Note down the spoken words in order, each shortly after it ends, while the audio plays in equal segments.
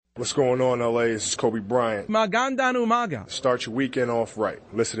What's going on, LA? It's Kobe Bryant. Magandang umaga. Start your weekend off right.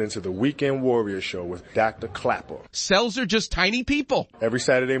 Listening to the Weekend Warrior Show with Dr. Clapper. Cells are just tiny people. Every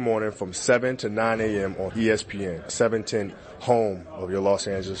Saturday morning from 7 to 9 a.m. on ESPN, 710, home of your Los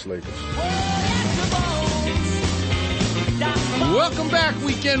Angeles Lakers. Welcome back,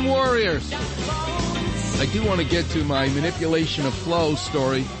 Weekend Warriors. I do want to get to my manipulation of flow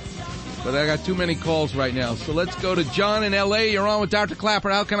story, but I got too many calls right now. So let's go to John in L.A. You're on with Dr. Clapper.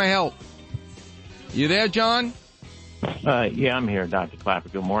 How can I help? You there, John? Yeah, I'm here, Dr. Clapper.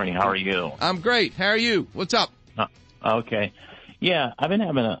 Good morning. How are you? I'm great. How are you? What's up? Okay. Yeah, I've been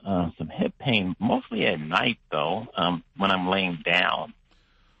having some hip pain, mostly at night, though, when I'm laying down.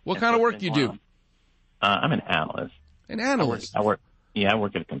 What kind of work do you do? I'm an analyst. An analyst? I work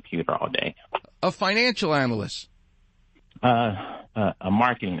at a computer all day. A financial analyst? A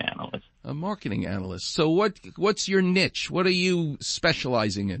marketing analyst. A marketing analyst. So what's your niche? What are you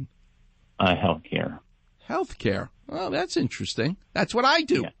specializing in? Healthcare. Healthcare. Oh, that's interesting. That's what I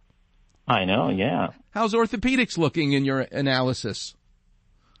do. Yeah. I know, yeah. How's orthopedics looking in your analysis?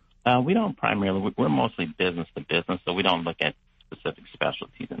 We don't primarily, we're mostly business to business, so we don't look at specific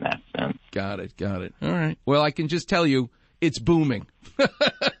specialties in that sense. Got it. All right. Well, I can just tell you, it's booming.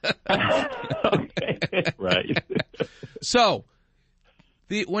 Okay, right. So,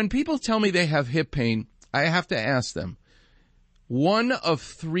 when people tell me they have hip pain, I have to ask them, one of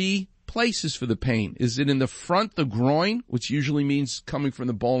three places for the pain. Is it in the front, the groin, which usually means coming from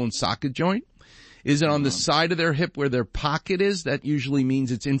the ball and socket joint? Is it on the side of their hip where their pocket is? That usually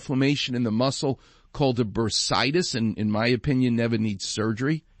means it's inflammation in the muscle called a bursitis, and in my opinion, never needs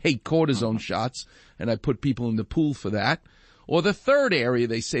surgery. Hate cortisone shots, and I put people in the pool for that. Or the third area,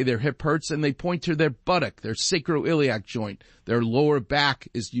 they say their hip hurts, and they point to their buttock, their sacroiliac joint. Their lower back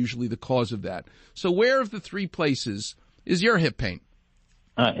is usually the cause of that. So where of the three places is your hip pain?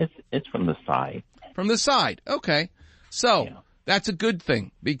 It's from the side. From the side. Okay. So that's a good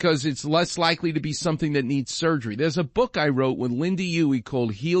thing because it's less likely to be something that needs surgery. There's a book I wrote with Linda Huey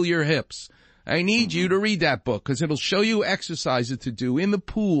called Heal Your Hips. I need you to read that book because it'll show you exercises to do in the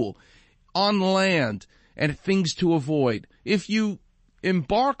pool, on land, and things to avoid. If you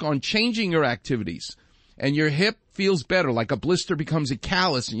embark on changing your activities and your hip feels better, like a blister becomes a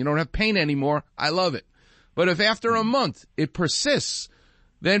callus and you don't have pain anymore, I love it. But if after a month it persists,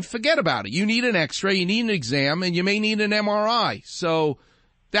 then forget about it. You need an x-ray, you need an exam, and you may need an MRI. So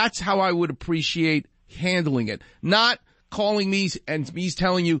that's how I would appreciate handling it. Not calling me and me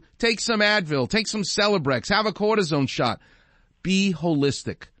telling you, take some Advil, take some Celebrex, have a cortisone shot. Be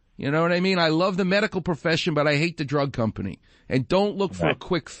holistic. You know what I mean? I love the medical profession, but I hate the drug company. And don't look for a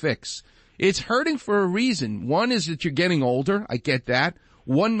quick fix. It's hurting for a reason. One is that you're getting older. I get that.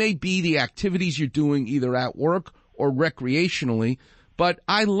 One may be the activities you're doing either at work or recreationally. But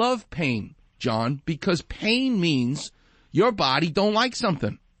I love pain, John, because pain means your body don't like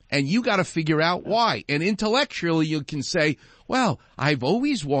something. And you got to figure out why. And intellectually, you can say, well, I've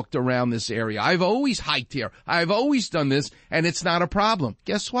always walked around this area. I've always hiked here. I've always done this, and it's not a problem.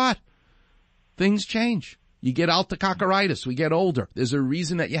 Guess what? Things change. You get altococcoritis. We get older. There's a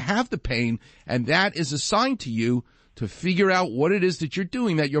reason that you have the pain, and that is a sign to you to figure out what it is that you're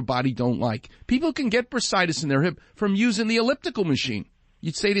doing that your body don't like. People can get bursitis in their hip from using the elliptical machine.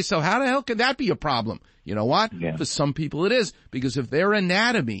 You'd say to yourself, how the hell could that be a problem? You know what? Yeah. For some people it is, because if their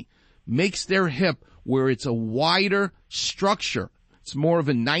anatomy makes their hip where it's a wider structure, it's more of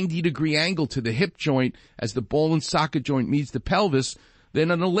a 90-degree angle to the hip joint as the ball and socket joint meets the pelvis,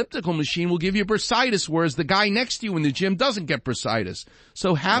 then an elliptical machine will give you bursitis, whereas the guy next to you in the gym doesn't get bursitis.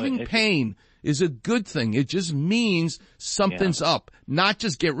 So having pain is a good thing. It just means something's up. Not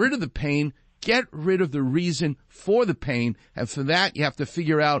just get rid of the pain, get rid of the reason for the pain. And for that, you have to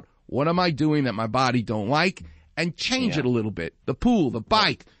figure out, what am I doing that my body don't like? And change it a little bit. The pool, the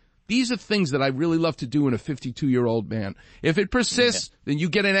bike. These are things that I really love to do in a 52-year-old man. If it persists, then you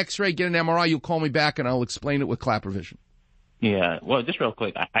get an x-ray, get an MRI, you'll call me back and I'll explain it with Clapper Vision. Yeah, well, just real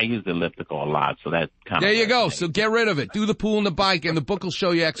quick, I use the elliptical a lot, so that kind of... There you go. So get rid of it. Do the pool and the bike, and the book will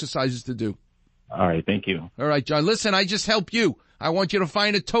show you exercises to do. All right, thank you. All right, John. Listen, I just helped you. I want you to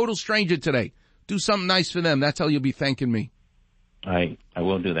find a total stranger today. Do something nice for them. That's how you'll be thanking me. All right, I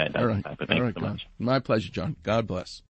will do that. All right. Thank you so much. My pleasure, John. God bless.